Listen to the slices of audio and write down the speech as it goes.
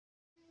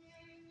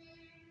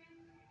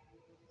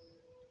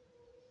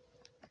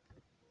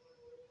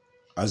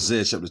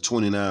Isaiah chapter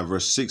 29,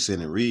 verse 6,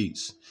 and it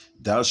reads,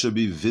 "Thou shalt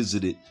be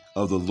visited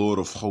of the Lord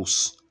of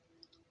hosts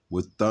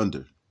with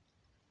thunder,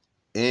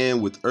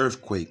 and with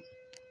earthquake,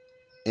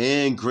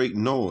 and great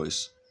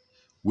noise,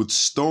 with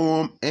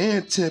storm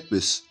and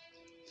tempest,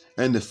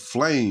 and the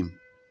flame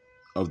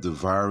of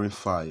devouring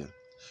fire."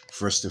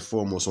 First and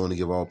foremost, I want to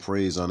give all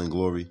praise, honor, and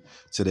glory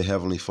to the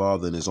Heavenly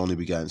Father and His only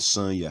begotten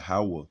Son,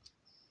 Yahawah.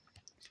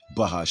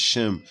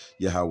 Bahasham,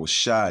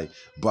 Yahawashi,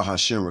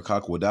 Bahasham,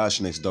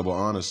 Rakakwadash, next double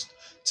honors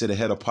to the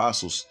head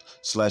apostles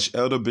 /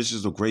 elder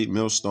bishops of Great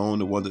Millstone,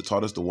 the one that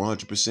taught us the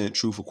 100%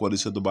 truth according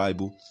to the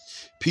Bible.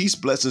 Peace,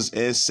 blessings,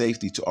 and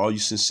safety to all you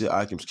sincere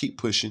icons. Keep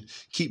pushing,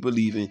 keep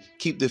believing,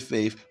 keep the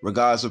faith,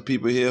 regardless of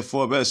people here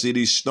for better. See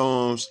these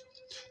storms,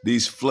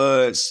 these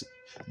floods,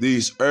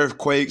 these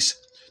earthquakes,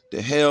 the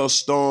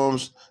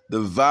hailstorms, the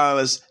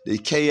violence, the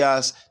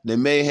chaos, the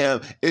mayhem,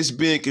 it's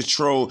being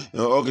controlled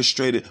and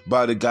orchestrated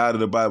by the God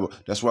of the Bible.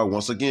 That's why,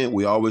 once again,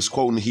 we always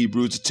quote in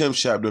Hebrews, the 10th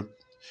chapter,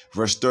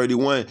 verse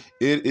 31,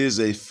 it is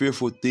a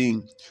fearful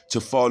thing to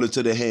fall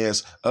into the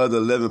hands of the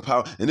living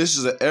power. And this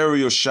is an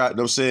aerial shot,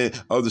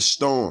 of the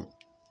storm.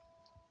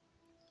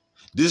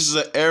 This is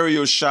an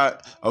aerial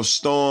shot of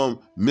Storm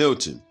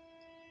Milton.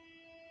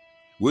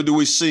 What do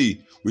we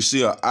see? We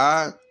see an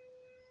eye,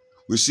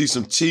 we see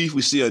some teeth,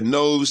 we see a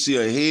nose, we see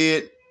a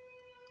head.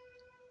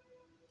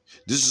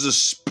 This is a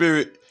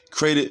spirit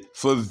created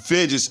for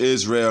vengeance,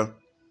 Israel.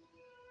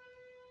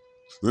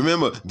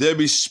 Remember, there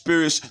be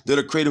spirits that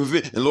are created for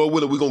vengeance. And Lord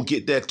willing, we're going to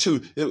get that too.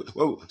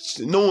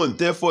 Knowing,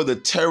 therefore, the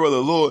terror of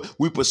the Lord,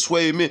 we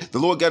persuade men. The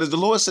Lord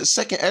said,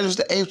 2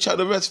 Ezra, the 8th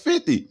chapter, verse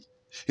 50.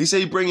 He said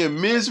he bringing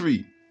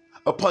misery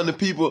upon the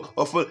people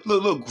of,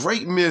 look,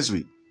 great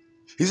misery.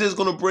 He says it's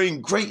going to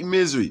bring great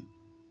misery.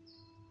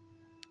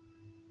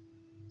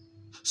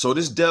 So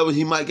this devil,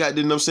 he might got,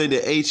 the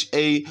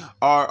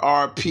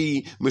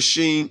HARRP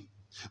machine,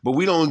 but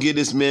we don't give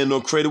this man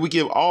no credit. We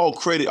give all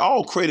credit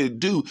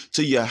due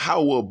to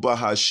Yahawah,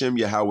 Bahasham,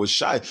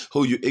 Yahawashi,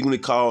 who you ignorantly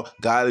call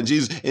God and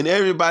Jesus. And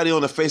everybody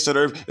on the face of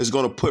the earth is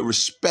going to put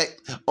respect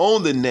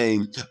on the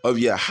name of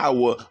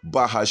Yahawah,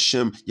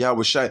 Bahasham,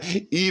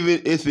 Yahawashi,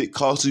 even if it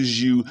costs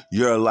you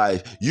your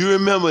life. You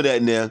remember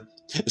that now,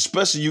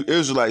 especially you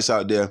Israelites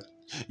out there.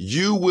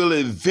 You will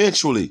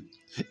eventually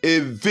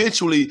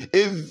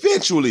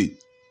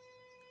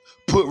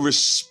put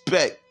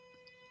respect,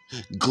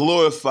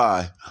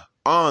 glorify,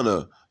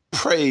 honor,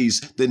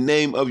 praise the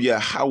name of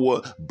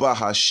Yahawah,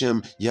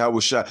 Bahasham,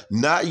 Yahawashi.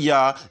 Not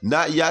Yah,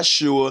 not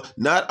Yahshua,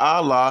 not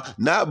Allah,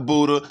 not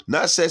Buddha,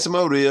 not Santa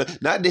Maria,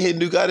 not the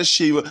Hindu goddess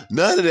Shiva,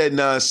 none of that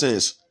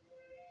nonsense.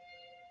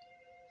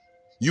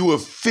 You will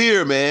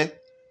fear, man.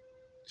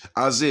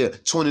 Isaiah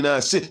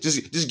 29, 6.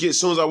 Just get,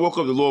 as soon as I woke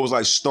up, the Lord was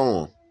like,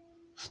 storm.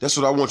 That's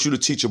what I want you to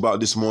teach about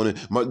this morning.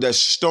 That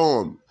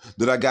storm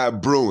that I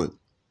got brewing,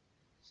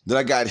 that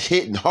I got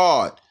hitting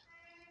hard.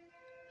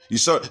 You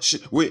saw,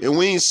 we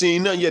ain't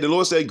seen nothing yet. The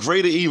Lord said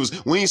greater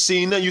evils. We ain't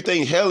seen nothing. You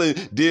think Helen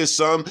did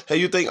something? Hey,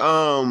 you think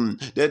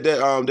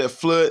that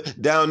flood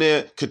down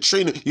there,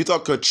 Katrina? You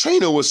thought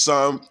Katrina was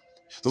something?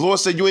 The Lord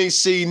said you ain't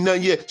seen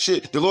nothing yet.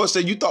 Shit. The Lord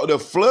said you thought the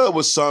flood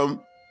was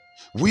something.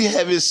 We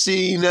haven't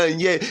seen nothing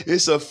yet.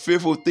 It's a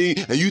fearful thing,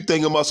 and you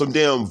thinking about some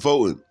damn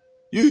voting.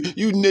 You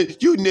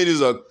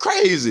niggas are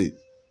crazy.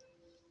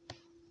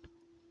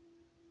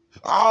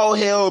 All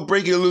hell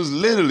breaking loose,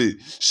 literally.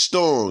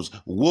 Storms,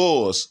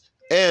 wars,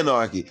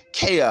 anarchy,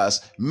 chaos,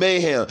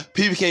 mayhem.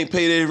 People can't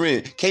pay their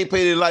rent, can't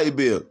pay their light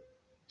bill.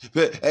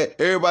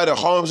 Everybody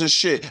harms and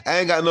shit. I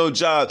ain't got no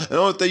job. And the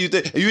only thing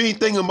you ain't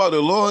thinking about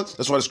the Lord.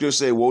 That's why the scripture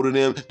say, woe to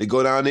them, they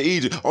go down to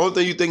Egypt. Only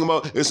thing you thinking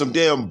about is some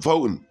damn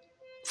voting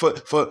for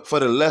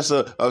the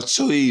lesser of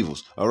two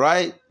evils. All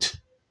right?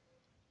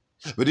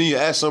 But then you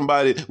ask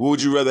somebody, what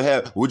would you rather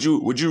have? Would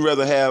you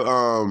rather have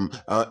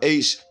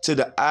H to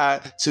the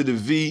I to the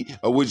V,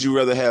 or would you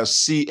rather have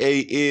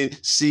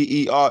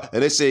CANCER?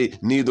 And they say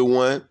neither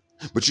one.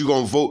 But you're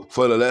going to vote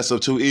for the lesser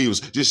of two evils.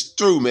 Just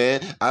through,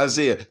 man.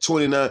 Isaiah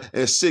 29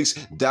 and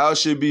 6. Thou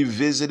should be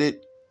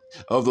visited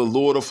of the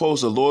Lord of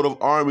hosts, the Lord of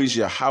armies,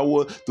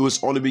 Yahawah, through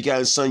his only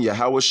begotten Son,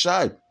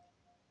 Yahawashi.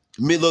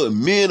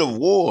 Men of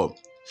war,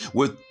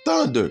 with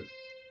thunder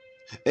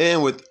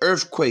and with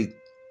earthquake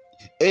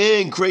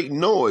and great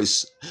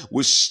noise,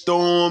 with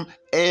storm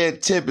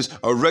and tempest,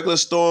 a regular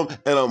storm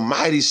and a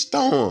mighty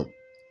storm,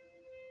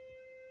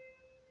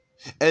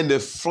 and the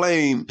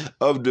flame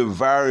of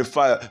devouring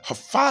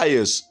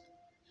fires.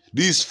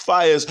 These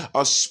fires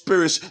are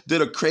spirits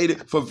that are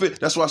created for vengeance.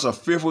 That's why it's a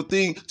fearful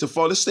thing to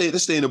fall. Let's stay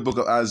in the book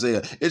of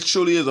Isaiah. It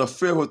truly is a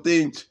fearful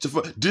thing to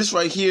fall. This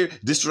right here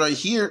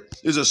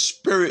is a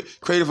spirit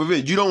created for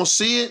vengeance. You don't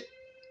see it?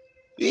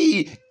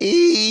 Evil.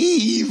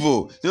 You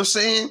know what I'm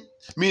saying?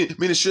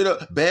 Meaning straight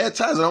up bad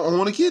times. I don't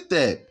want to get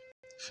that.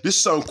 This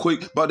is something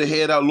quick, about to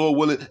head out, Lord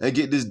willing, and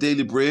get this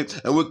daily bread.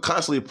 And we're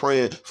constantly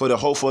praying for the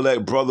hopeful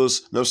elect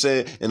brothers, you know what I'm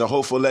saying, and the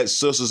hopeful elect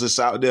sisters that's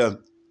out there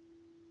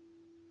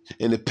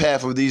in the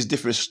path of these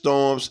different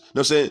storms. You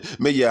know what I'm saying?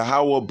 May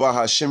Yahawah,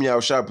 Bahasham,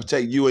 Yahawashi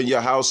protect you and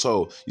your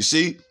household. You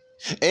see?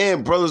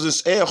 And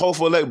and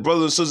hopeful elect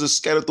brothers and sisters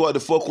scattered throughout the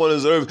four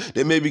corners of the earth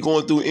that may be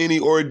going through any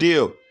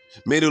ordeal.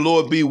 May the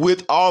Lord be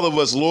with all of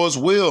us, Lord's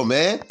will,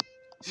 man.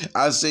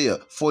 Isaiah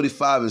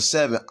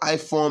 45:7, I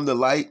form the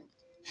light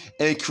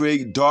and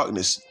create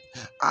darkness.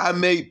 I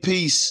make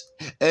peace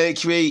and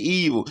create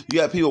evil. You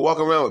got people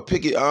walking around with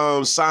picket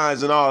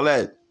signs and all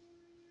that.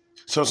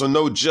 So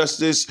no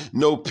justice,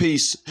 no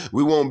peace.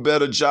 We want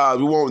better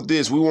jobs. We want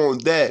this. We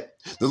want that.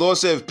 The Lord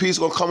said if peace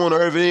gonna come on the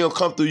earth, it ain't gonna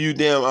come through you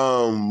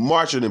damn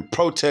marching and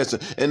protesting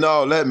and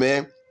all that,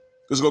 man.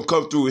 It's gonna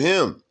come through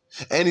him.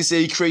 And he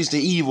said he creates the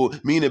evil,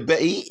 meaning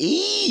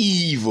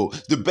evil,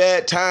 the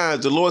bad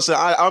times. The Lord said,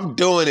 I'm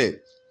doing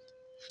it.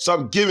 So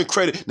I'm giving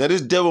credit. Now,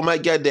 this devil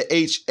might got the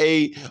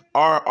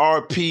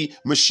HARRP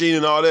machine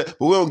and all that,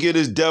 but we don't give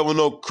this devil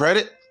no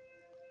credit.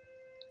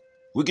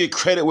 We get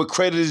credit where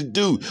credit is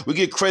due. We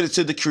get credit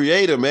to the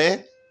creator,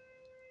 man.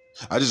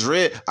 I just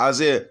read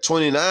Isaiah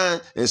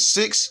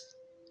 29:6.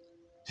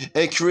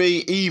 And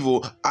create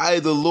evil, I,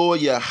 the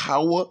Lord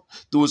Yahawah,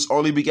 through his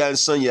only begotten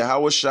son,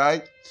 Yahawashi. You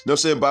know what I'm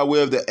saying? By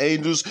way of the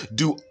angels,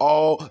 do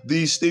all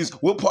these things.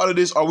 What part of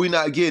this are we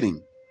not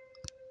getting?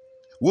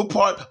 What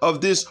part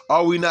of this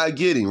are we not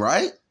getting,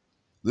 right?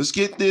 Let's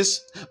get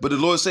this. But the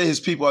Lord said his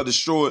people are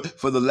destroyed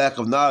for the lack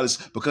of knowledge.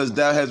 Because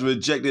thou hast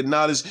rejected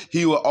knowledge,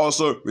 he will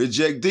also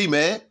reject thee,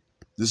 man.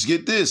 Let's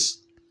get this.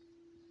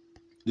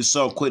 This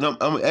song quick.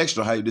 I'm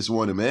extra hyped this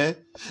morning, man.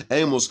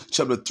 Amos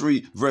chapter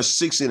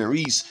 3:6, and it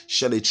reads,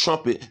 shall a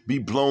trumpet be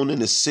blown in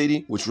the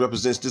city, which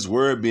represents this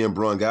word being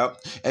brung out,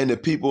 and the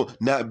people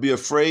not be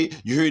afraid?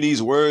 You hear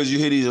these words, you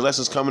hear these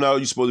lessons coming out,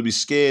 you're supposed to be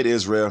scared,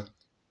 Israel.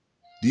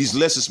 These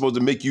lessons supposed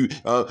to make you,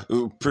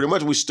 pretty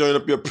much we stirring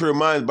up your pure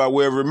minds by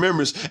way of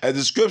remembrance. As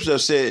the scripture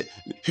have said,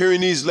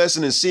 hearing these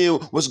lessons and seeing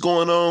what's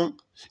going on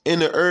in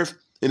the earth,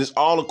 and it's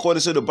all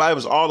according to the Bible,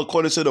 it's all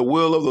according to the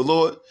will of the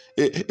Lord.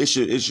 It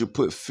should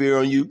put fear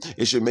on you.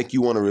 It should make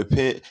you want to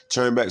repent,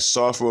 turn back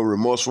sorrowful,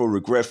 remorseful,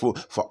 regretful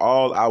for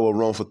all our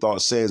wrongful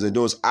thoughts, sayings, and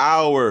doings.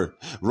 Our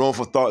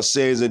wrongful thoughts,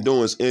 sayings, and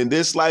doings in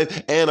this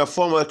life and a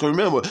form of,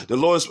 remember, the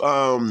Lord's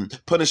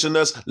punishing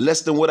us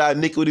less than what our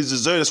iniquities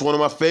deserve. That's one of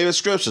my favorite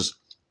scriptures.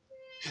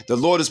 The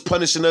Lord is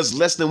punishing us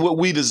less than what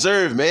we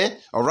deserve, man.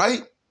 All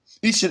right?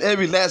 Each and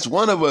every last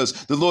one of us,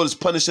 the Lord is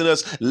punishing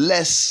us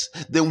less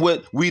than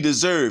what we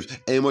deserve.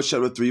 Amos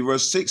chapter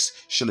 3:6,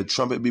 shall a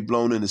trumpet be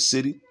blown in the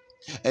city,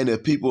 and the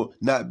people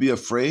not be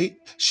afraid?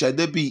 Shall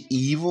there be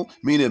evil,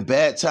 meaning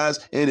bad times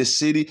in the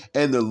city,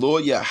 and the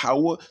Lord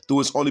Yahawah, through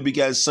his only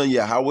begotten son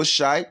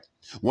Yahawashi?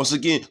 Once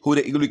again, who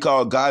they eagerly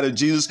call God and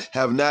Jesus,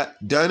 have not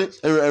done it.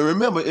 And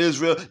remember,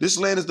 Israel, this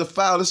land is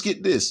defiled. Let's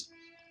get this.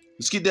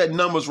 Let's get that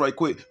numbers right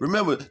quick.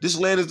 Remember, this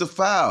land is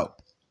defiled.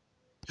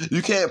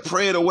 You can't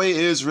pray it away,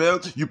 Israel.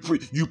 You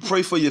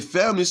pray for your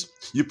families.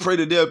 You pray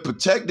that they're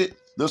protected. You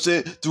know what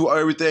I'm saying? Through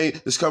everything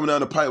that's coming down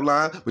the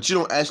pipeline. But you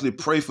don't actually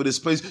pray for this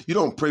place. You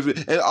don't pray for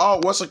it. And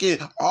once again,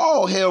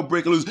 all hell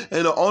breaking loose.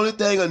 And the only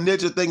thing a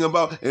ninja thinking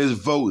about is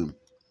voting.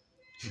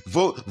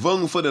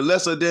 Voting for the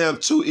lesser damn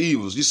two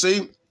evils. You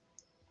see?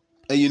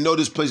 And you know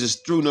this place is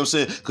through, you know what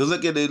I'm saying? Because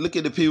look at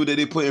the people that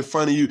they put in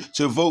front of you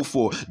to vote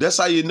for. That's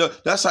how you know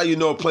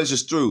a place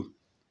is through.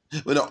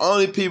 When the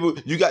only people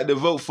you got to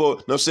vote for, you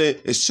know what I'm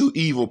saying, is two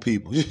evil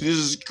people. This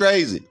is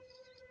crazy.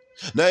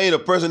 Now ain't a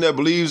person that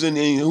believes in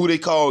who they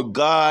call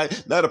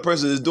God, not a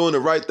person that's doing the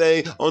right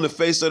thing on the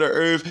face of the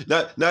earth,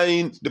 not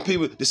ain't the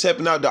people that's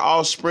helping out the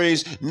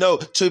offsprings. No,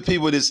 two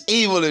people that's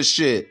evil as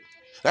shit.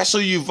 That's who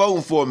you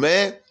voting for,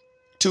 man.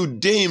 Two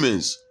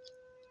demons.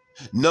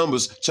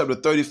 Numbers chapter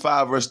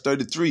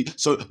 35:33.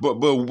 So, but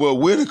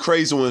we're the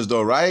crazy ones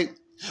though, right?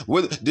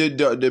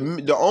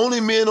 The only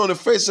men on the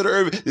face of the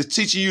earth is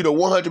teaching you the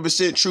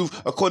 100%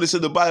 truth according to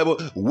the Bible.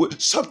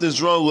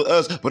 Something's wrong with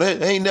us, but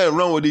ain't nothing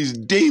wrong with these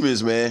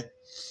demons, man. You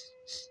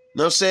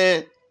know what I'm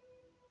saying?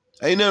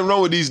 Ain't nothing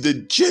wrong with these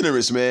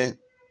degenerates, man,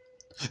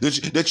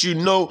 that you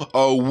know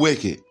are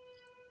wicked.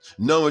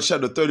 Numbers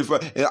chapter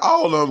 35, and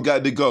all of them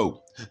got to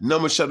go.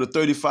 Numbers chapter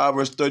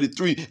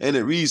 35:33, and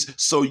it reads,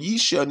 so ye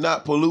shall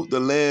not pollute the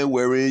land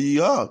wherein ye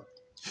are.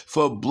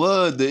 For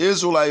blood, the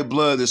Israelite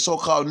blood, the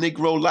so-called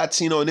Negro,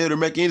 Latino, and Native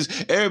Americans,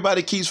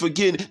 everybody keeps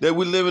forgetting that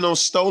we're living on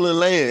stolen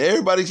land.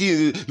 Everybody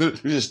keeps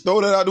just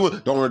throw that out the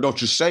window. Don't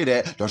you say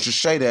that. Don't you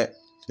say that.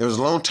 It was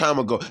a long time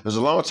ago. It was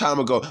a long time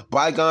ago.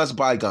 Bygones,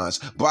 bygones.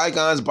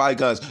 Bygones,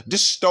 bygones.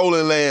 This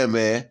stolen land,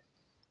 man.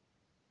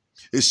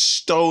 It's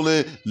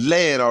stolen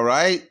land, all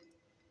right?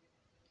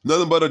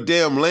 Nothing but a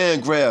damn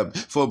land grab.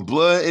 For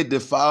blood, it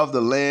defiled the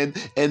land,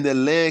 and the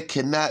land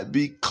cannot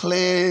be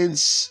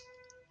cleansed.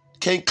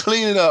 Can't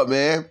clean it up,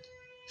 man.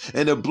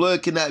 And the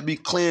blood cannot be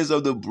cleansed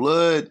of the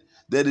blood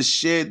that is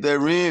shed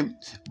therein.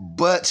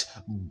 But,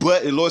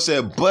 the Lord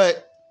said,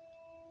 but,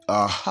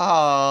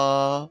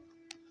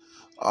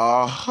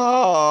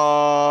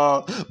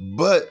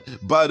 but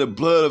by the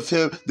blood of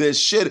him that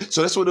shed it.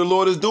 So that's what the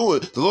Lord is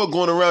doing. The Lord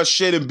going around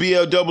shedding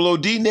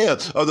BLOOD now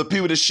of the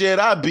people that shed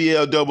our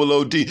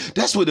BLOOD.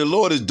 That's what the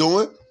Lord is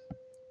doing.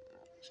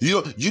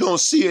 You don't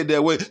see it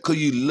that way because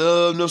you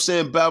love, you know what I'm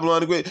saying, Babylon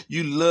the Great.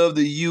 You love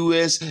the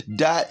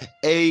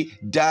US.A.A.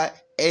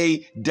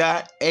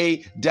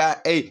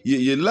 A.A.A.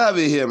 You love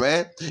it here,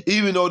 man.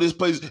 Even though this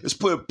place is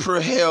putting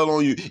pure hell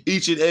on you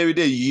each and every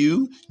day. You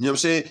know what I'm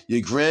saying?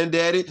 Your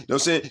granddaddy, you know what I'm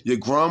saying? Your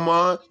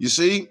grandma, you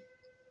see?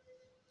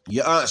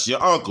 Your aunts,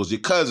 your uncles, your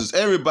cousins,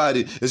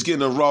 everybody is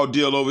getting a raw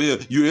deal over here.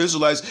 You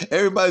Israelites,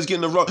 everybody's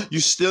getting a raw. You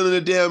still in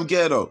the damn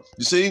ghetto.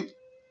 You see?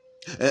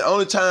 And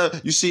only time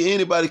you see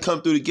anybody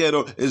come through the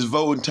ghetto is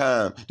voting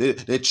time.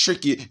 They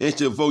trick you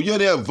into vote. Your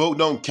damn vote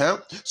don't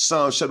count.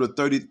 Psalm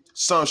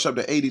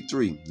chapter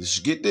 83.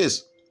 Just get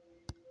this.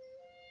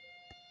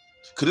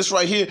 Because this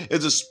right here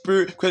is a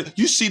spirit.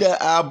 You see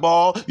that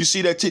eyeball? You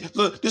see that?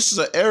 Look, this is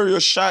an aerial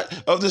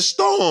shot of the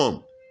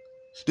storm.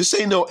 This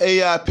ain't no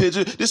AI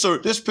picture.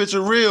 This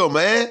picture real,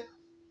 man.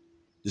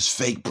 It's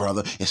fake,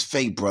 brother. It's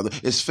fake, brother.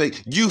 It's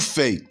fake. You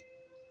fake.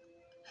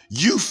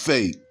 You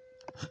fake.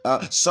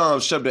 Psalm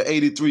chapter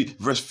 83,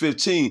 verse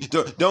 15.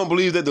 Don't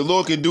believe that the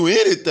Lord can do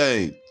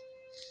anything.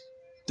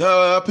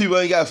 People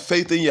ain't got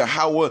faith in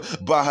Yahawah,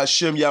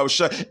 Bahasham,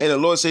 Yahawashi. And the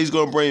Lord says he's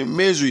going to bring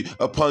misery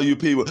upon you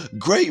people.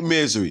 Great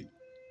misery.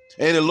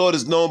 And the Lord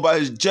is known by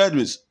his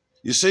judgments.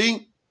 You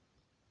see?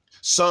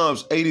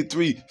 Psalms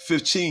 83,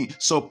 15.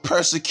 So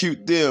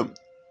persecute them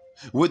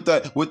with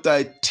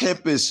thy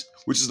tempest,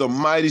 which is a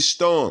mighty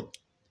storm.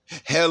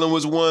 Helen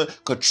was one.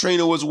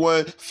 Katrina was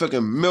one.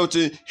 Fucking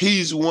Milton,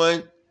 he's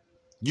one.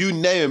 You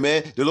name it,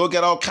 man. The Lord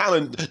got all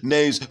kind of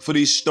names for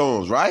these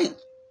storms, right?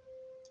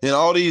 And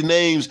all these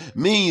names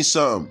mean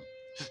something.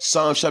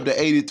 Psalm chapter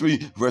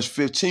 83, verse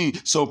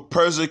 15. So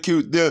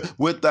persecute them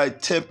with thy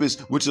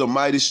tempest, which is a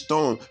mighty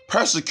storm.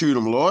 Persecute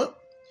them, Lord.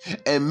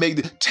 And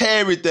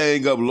tear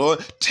everything up,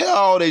 Lord. Tear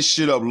all that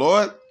shit up,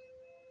 Lord.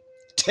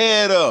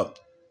 Tear it up.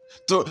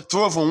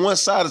 Throw it from one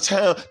side of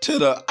town to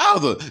the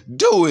other.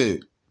 Do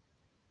it.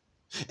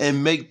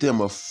 And make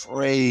them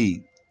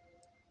afraid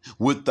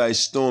with thy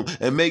storm,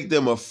 and make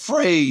them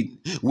afraid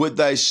with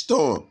thy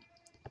storm.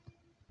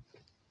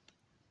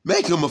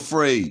 Make them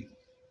afraid.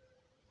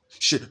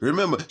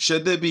 Remember,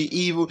 should there be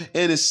evil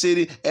in the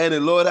city and the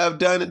Lord have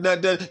done it,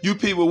 not done it, you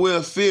people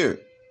will fear.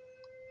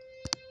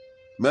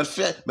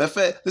 Matter of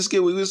fact, let's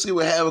get what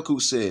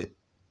Habakkuk said.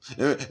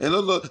 And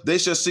look, they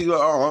shall see,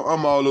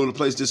 I'm all over the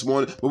place this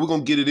morning, but we're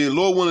going to get it in.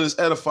 Lord willing is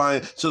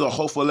edifying to the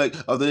hopeful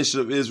elect of the nation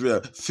of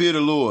Israel. Fear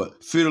the Lord.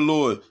 Fear the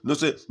Lord. You know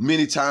what I'm saying?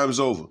 Many times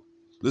over.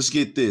 Let's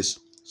get this.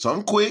 So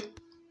I'm quick.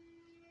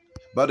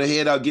 About to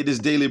head out, get this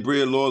daily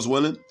bread, Lord's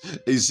willing.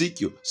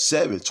 Ezekiel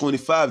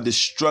 7:25.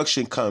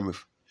 Destruction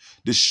cometh.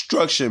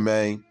 Destruction,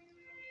 man.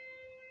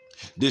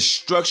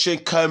 Destruction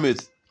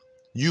cometh.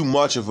 You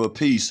marching for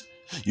peace.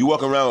 You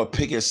walk around with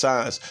picket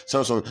signs.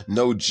 Some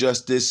no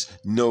justice,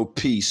 no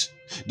peace.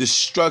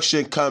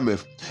 Destruction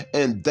cometh,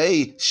 and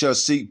they shall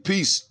seek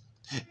peace,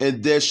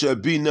 and there shall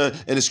be none.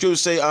 And the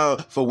scriptures say,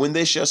 for when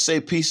they shall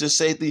say peace and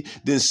safety,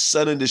 then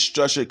sudden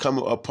destruction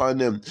cometh upon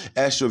them,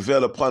 as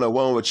travail upon a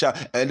woman with child,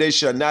 and they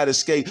shall not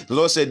escape. The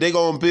Lord said, they're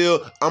going to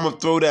build, I'm going to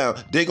throw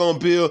down. They're going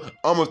to build,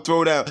 I'm going to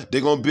throw down.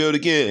 They're going to build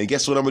again. And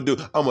guess what I'm going to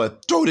do? I'm going to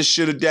throw this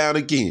shit down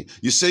again.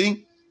 You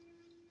see?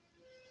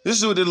 This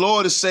is what the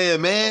Lord is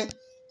saying, man.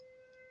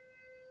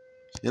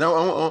 And I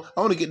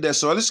want to get that.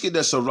 So let's get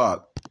that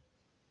Sirach.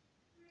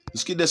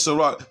 Let's get that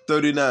Sirach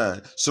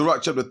 39.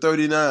 Sirach chapter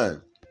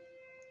 39.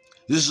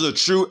 This is a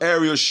true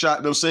aerial shot,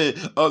 you know what I'm saying,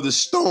 of the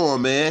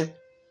storm, man.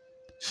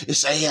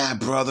 It's AI,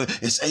 brother.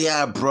 It's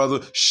AI,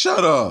 brother.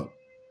 Shut up.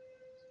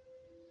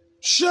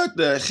 Shut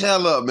the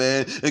hell up,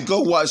 man. And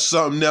go watch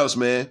something else,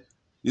 man.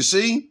 You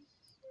see?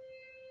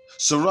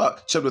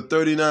 Sirach chapter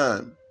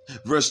 39,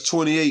 verse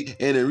 28.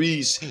 And it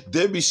reads,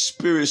 there be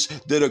spirits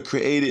that are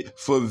created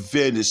for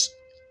vengeance.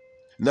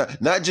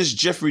 Not just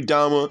Jeffrey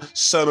Dahmer,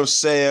 son of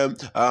Sam,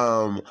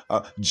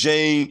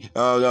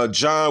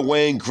 John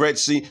Wayne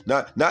Gacy,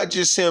 not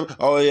just him.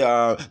 Oh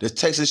yeah, the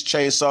Texas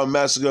Chainsaw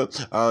Massacre,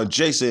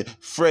 Jason,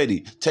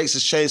 Freddy,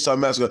 Texas Chainsaw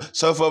Massacre,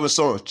 so forth and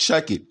so on.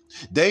 Check it.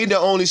 They ain't the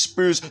only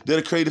spirits that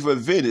are created for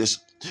vengeance,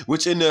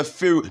 which in their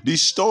fury,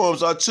 these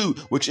storms are too,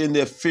 which in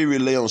their fury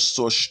lay on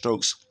sore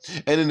strokes.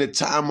 And in the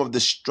time of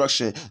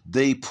destruction,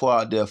 they pour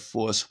out their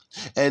force.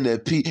 And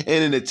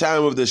in the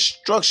time of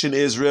destruction,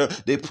 Israel,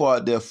 they pour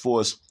out their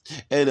force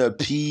and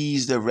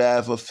appease the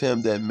wrath of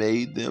him that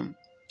made them.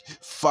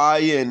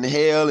 Fire and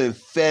hail and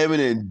famine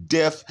and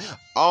death,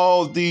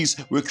 all these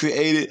were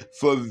created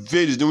for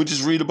vengeance. Then we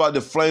just read about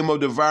the flame of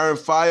devouring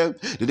fire,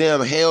 the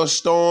damn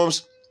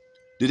hailstorms,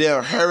 the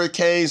damn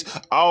hurricanes,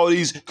 all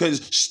these,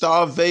 because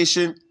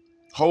starvation,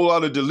 whole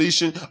lot of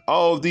deletion,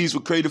 all of these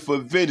were created for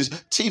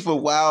vengeance. Teeth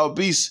of wild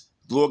beasts.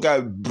 The Lord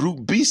got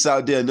brute beasts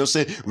out there, you know what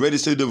I'm saying? Ready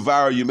to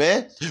devour you,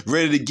 man.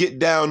 Ready to get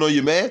down on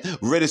you, man.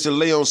 Ready to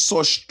lay on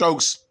sore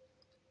strokes.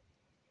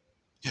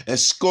 And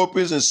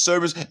scorpions and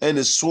serpents and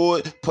the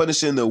sword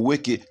punishing the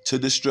wicked to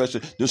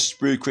destruction. The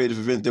spirit created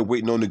for vengeance. They're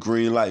waiting on the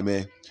green light,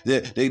 man.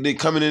 They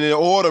coming in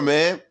order,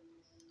 man.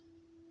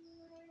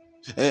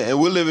 And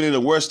we're living in the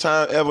worst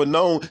time ever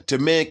known to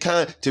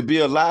mankind to be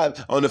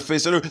alive on the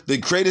face of the earth. The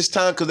greatest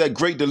time because that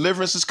great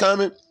deliverance is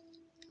coming.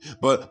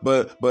 But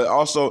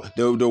also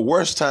the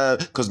worst time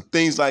because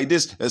things like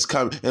this is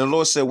coming. And the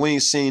Lord said, we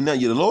ain't seen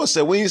nothing yet. The Lord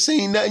said, we ain't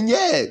seen nothing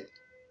yet.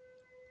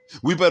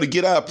 We better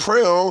get our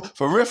prayer on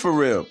for real, for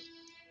real.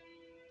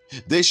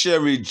 They shall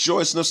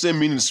rejoice, you know what I'm saying?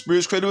 Meaning the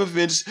Spirit's creative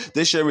vengeance,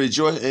 they shall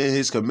rejoice in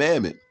his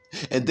commandment.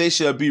 And they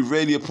shall be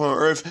ready upon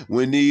earth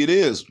when need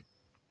is.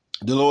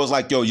 The Lord's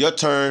like, yo, your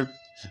turn.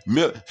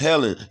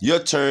 Helen, your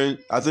turn.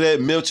 After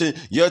that, Milton,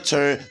 your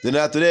turn. Then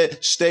after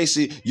that,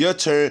 Stacy, your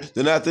turn.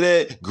 Then after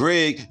that,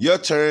 Greg, your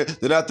turn.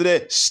 Then after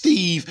that,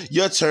 Steve,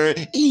 your turn.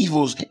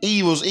 Evils,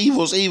 evils,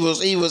 evils,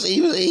 evils, evils,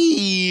 evils,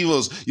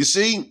 evils. You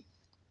see?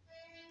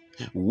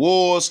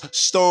 Wars,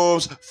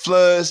 storms,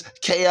 floods,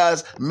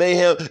 chaos,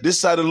 mayhem. This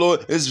side of the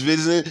Lord is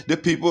visiting the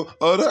people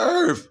of the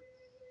earth.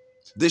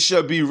 They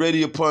shall be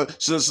ready upon,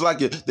 so it's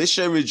like it. They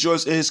shall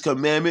rejoice in his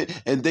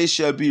commandment, and they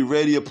shall be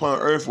ready upon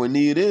earth when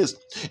need is.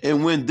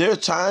 And when their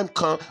time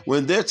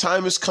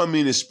is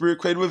coming in spirit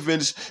creative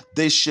vengeance,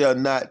 they shall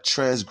not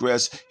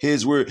transgress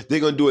his word. They're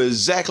gonna do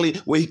exactly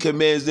what he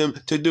commands them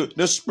to do.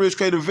 The spirit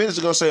creative vengeance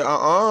are gonna say,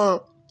 I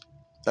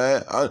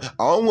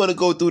don't want to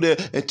go through there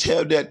and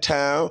tear that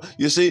town.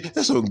 You see,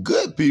 there's some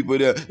good people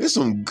there. There's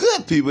some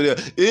good people there.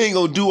 It ain't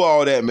gonna do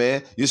all that,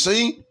 man. You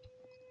see?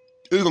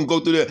 It's going to go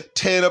through there,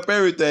 tearing up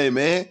everything,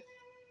 man.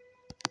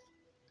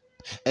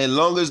 And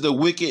long as the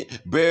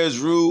wicked bears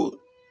rule,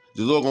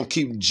 the Lord going to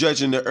keep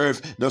judging the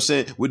earth, you know what I'm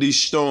saying, with these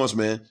storms,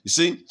 man. You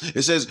see?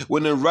 It says,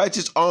 when the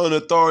righteous are in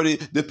authority,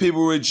 the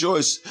people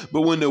rejoice.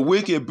 But when the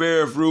wicked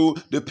beareth rule,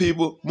 the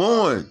people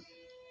mourn.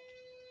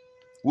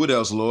 What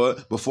else,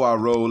 Lord, before I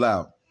roll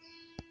out?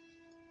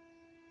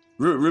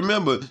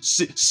 Remember,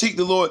 seek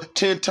the Lord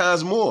 10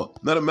 times more.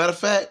 Matter of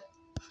fact,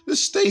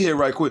 just stay here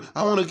right quick.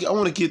 I want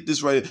to get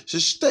this right here.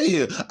 Just stay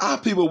here. Our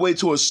people wait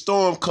till a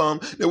storm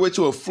come, they wait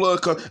till a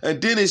flood come, and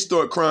then they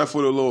start crying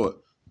for the Lord.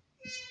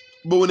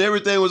 But when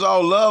everything was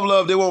all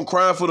love, they won't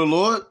cry for the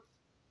Lord.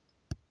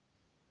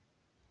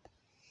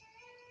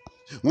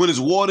 When it's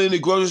water in the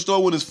grocery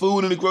store, when it's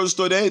food in the grocery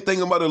store, they ain't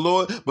thinking about the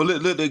Lord, but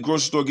let the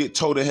grocery store get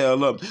towed the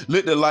hell up.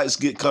 Let the lights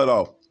get cut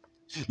off.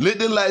 Let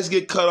the lights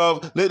get cut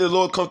off. Let the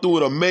Lord come through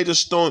with a major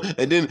storm,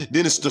 and then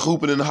it's the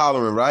hooping and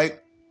hollering, right?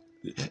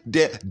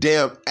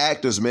 Damn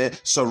actors, man.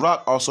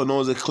 Sirach, also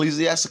known as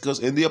Ecclesiasticus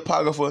in the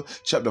Apocrypha,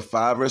 chapter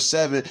 5, verse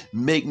 7,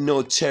 make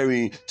no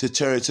tarrying to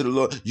turn to the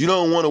Lord. You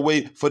don't want to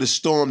wait for the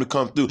storm to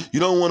come through. You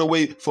don't want to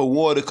wait for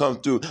war to come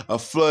through, a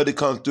flood to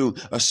come through,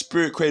 a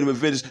spirit creative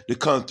event to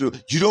come through.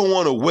 You don't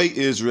want to wait,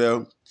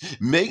 Israel.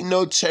 Make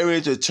no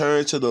tarrying to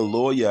turn to the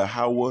Lord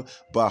Yahawah,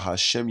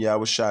 Bahasham,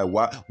 Yahawashi.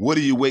 What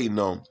are you waiting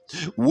on?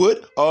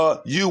 What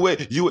are you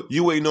waiting?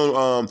 You waiting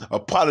on a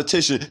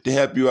politician to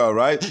help you out,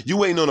 right? You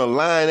waiting on a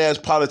lying-ass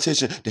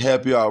politician to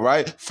help you out,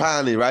 right?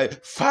 Finally,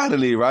 right?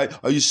 Finally, right?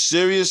 Are you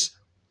serious?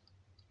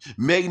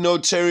 Make no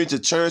tarrying to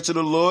turn to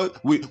the Lord.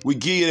 We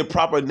give you the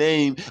proper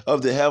name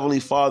of the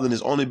Heavenly Father and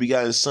His only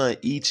begotten Son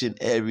each and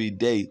every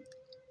day.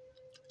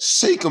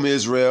 Seek him,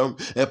 Israel,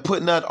 and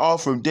put not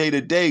off from day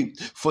to day.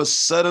 For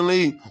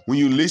suddenly, when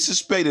you least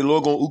expect it, the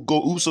Lord gonna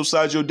go oops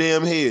upside your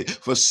damn head.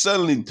 For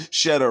suddenly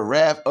shall the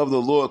wrath of the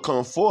Lord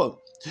come forth.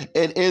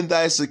 And in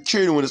thy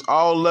security, when it's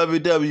all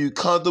lovey-dovey,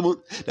 comfortable.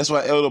 That's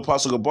why Elder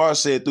Apostle Gabar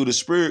said through the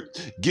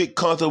Spirit, get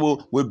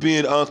comfortable with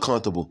being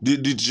uncomfortable.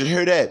 Did you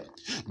hear that?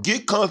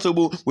 Get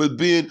comfortable with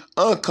being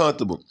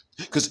uncomfortable.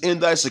 Because in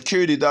thy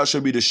security thou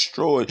shalt be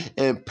destroyed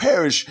and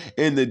perish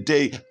in the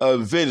day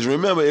of vengeance.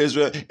 Remember,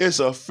 Israel,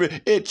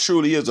 it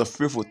truly is a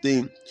fearful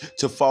thing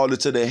to fall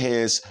into the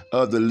hands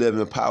of the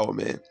living power,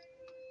 man.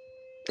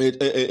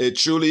 It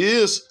truly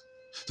is.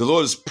 The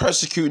Lord is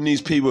persecuting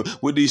these people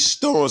with these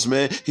storms,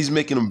 man. He's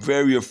making them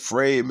very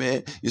afraid,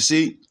 man. You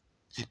see?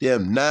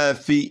 Damn 9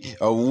 feet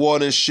of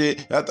water and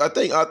shit. I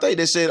think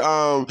they said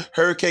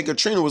Hurricane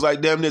Katrina was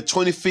like damn near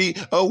 20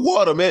 feet of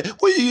water, man.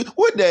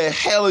 What the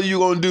hell are you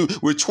gonna do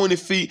with 20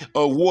 feet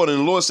of water?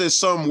 And the Lord says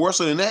something worse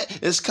than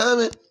that is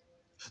coming.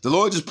 The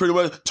Lord just pretty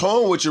much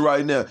torn with you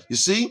right now. You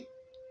see?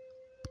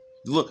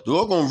 Look, the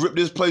Lord gonna rip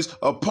this place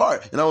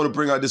apart. And I want to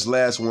bring out this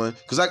last one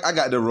because I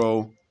got the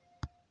roll.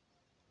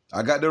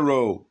 I got the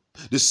roll.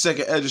 This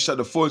second Ezra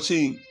chapter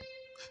 14.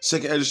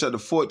 Second Ezra chapter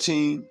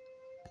 14.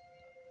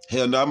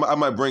 Hell no, I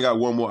might bring out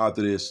one more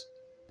after this.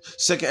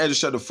 Second Ezra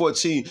chapter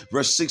 14,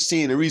 verse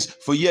 16, it reads,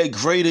 for yet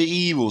greater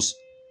evils,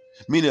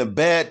 meaning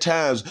bad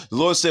times. The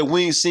Lord said,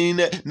 we ain't seen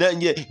that, nothing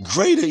yet.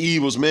 Greater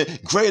evils, man.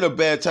 Greater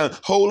bad times.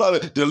 Whole lot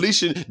of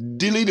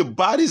deleted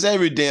bodies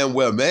every damn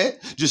well, man.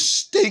 Just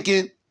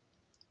stinking.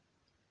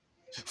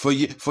 For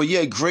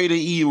yet greater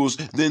evils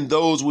than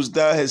those which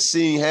thou hast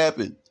seen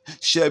happen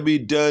shall be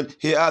done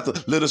hereafter.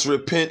 Let us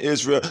repent,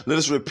 Israel. Let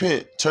us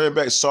repent. Turn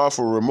back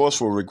sorrowful,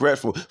 remorseful,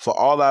 regretful for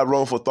all our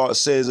wrongful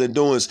thoughts, sins, and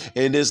doings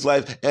in this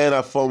life and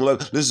our former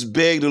life. Let's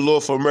beg the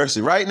Lord for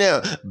mercy right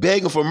now.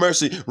 Beg him for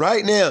mercy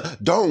right now.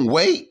 Don't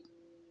wait.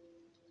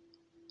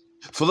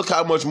 For look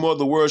how much more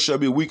the world shall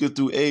be weaker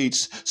through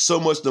age, so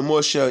much the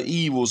more shall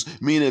evils,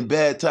 meaning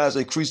bad times,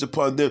 increase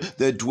upon them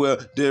that dwell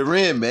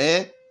therein,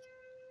 man.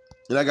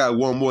 And I got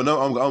one more. No,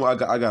 I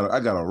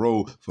got a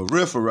roll. For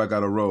real, I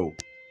got a roll.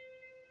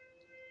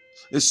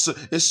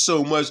 It's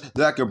so much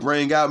that I can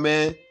bring out,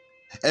 man.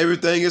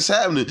 Everything is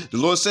happening. The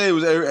Lord said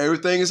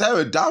everything is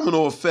having a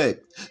domino effect.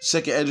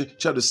 Second Ezra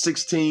chapter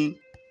 16.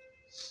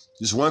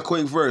 Just one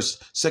quick verse.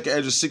 2nd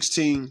Ezra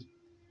 16.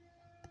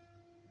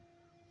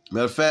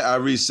 Matter of fact, I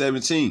read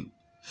 17.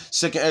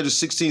 2nd Ezra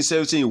 16,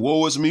 17.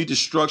 Woe is me,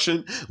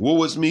 destruction.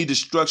 Woe is me,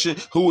 destruction.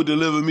 Who will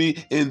deliver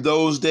me in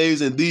those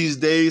days and these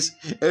days?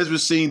 Ezra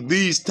seen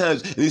these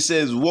times. And he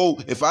says, woe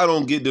if I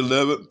don't get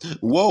delivered.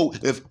 Woe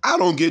if I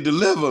don't get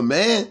delivered,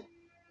 man.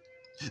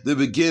 The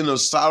beginning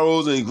of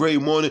sorrows and great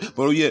mourning.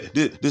 But oh yeah,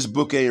 this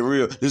book ain't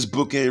real. This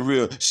book ain't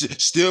real.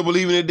 Still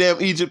believing in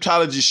damn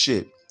Egyptology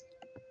shit.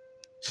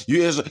 You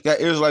got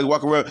Israelites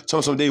walking around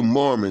telling some they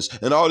Mormons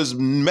and all this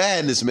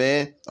madness,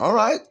 man. All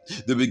right.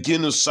 The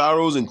beginning of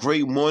sorrows and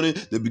great mourning,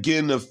 the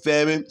beginning of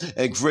famine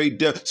and great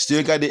death.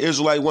 Still got the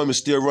Israelite woman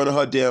still running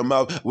her damn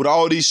mouth with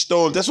all these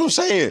storms. That's what I'm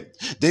saying.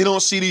 They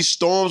don't see these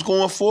storms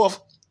going forth.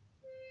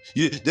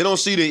 They don't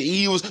see the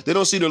evils. They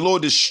don't see the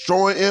Lord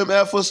destroying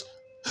MFers.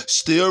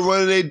 Still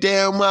running their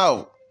damn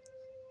mouth.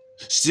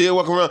 Still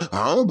walking around,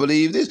 I don't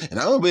believe this, and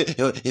I don't believe,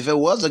 if it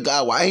was a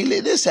God, why he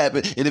let this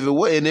happen? And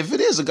if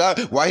it is a God,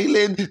 why he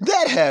letting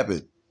that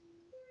happen?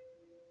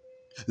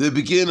 The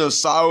beginning of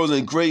sorrows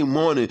and great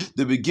mourning,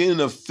 the beginning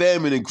of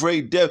famine and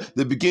great death,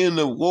 the beginning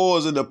of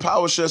wars and the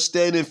power shall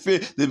stand in fear,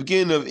 the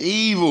beginning of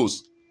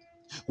evils.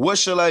 What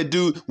shall I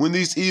do when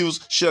these evils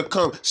shall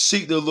come?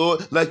 Seek the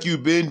Lord like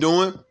you've been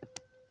doing.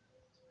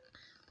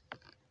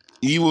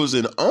 Evils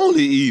and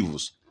only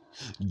evils.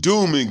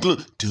 Doom and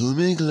gloom. Doom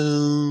and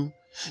gloom.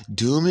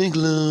 Doom and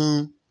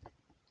gloom.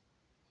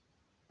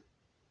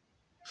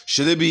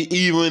 Should there be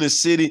evil in the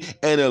city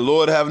and the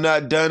Lord have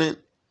not done it?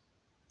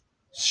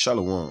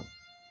 Shalom.